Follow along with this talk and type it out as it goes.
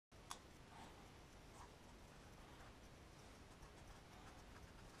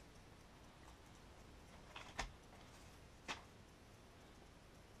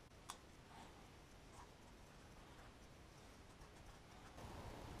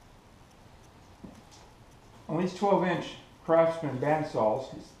on these 12-inch Craftsman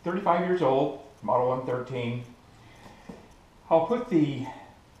bandsaws. It's 35 years old, model 113. I'll put the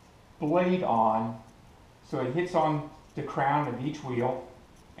blade on so it hits on the crown of each wheel,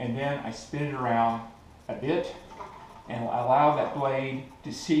 and then I spin it around a bit and allow that blade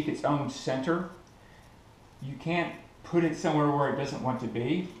to seek its own center. You can't put it somewhere where it doesn't want to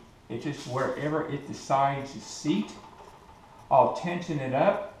be. It's just wherever it decides to seat. I'll tension it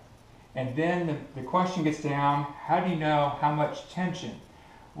up, and then the question gets down, how do you know how much tension?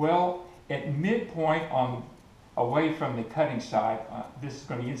 Well, at midpoint away from the cutting side, this is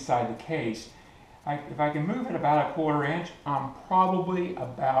going to be inside the case, if I can move it about a 1/4 inch, I'm probably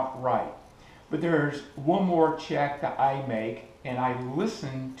about right. But there's one more check that I make, and I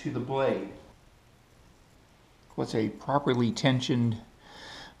listen to the blade. What's a properly tensioned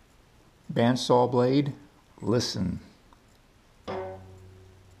bandsaw blade? Listen.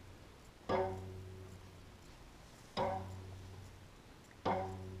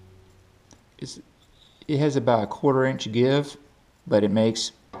 It has about a 1/4 inch give, but it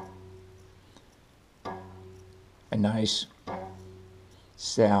makes a nice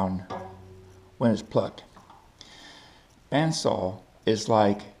sound when it's plucked. Bandsaw is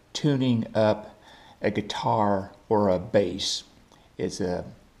like tuning up a guitar or a bass. It's an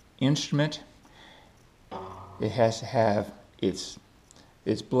instrument. It has to have its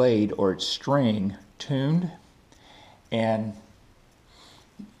blade or its string tuned, and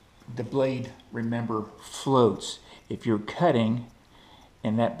the blade, remember, floats. If you're cutting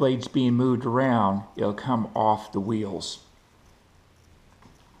and that blade's being moved around, it'll come off the wheels.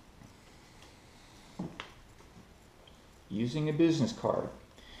 Using a business card,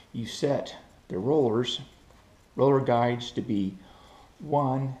 you set the roller guides to be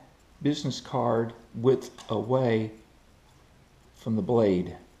 1 business card width away from the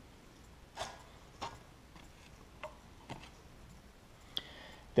blade.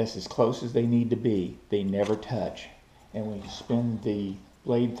 That's as close as they need to be. They never touch. And when you spin the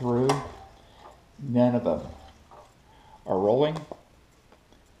blade through, none of them are rolling.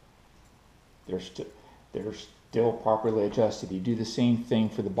 They're still properly adjusted. You do the same thing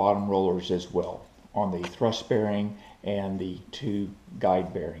for the bottom rollers as well, on the thrust bearing and the 2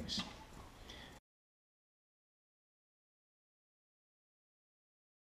 guide bearings.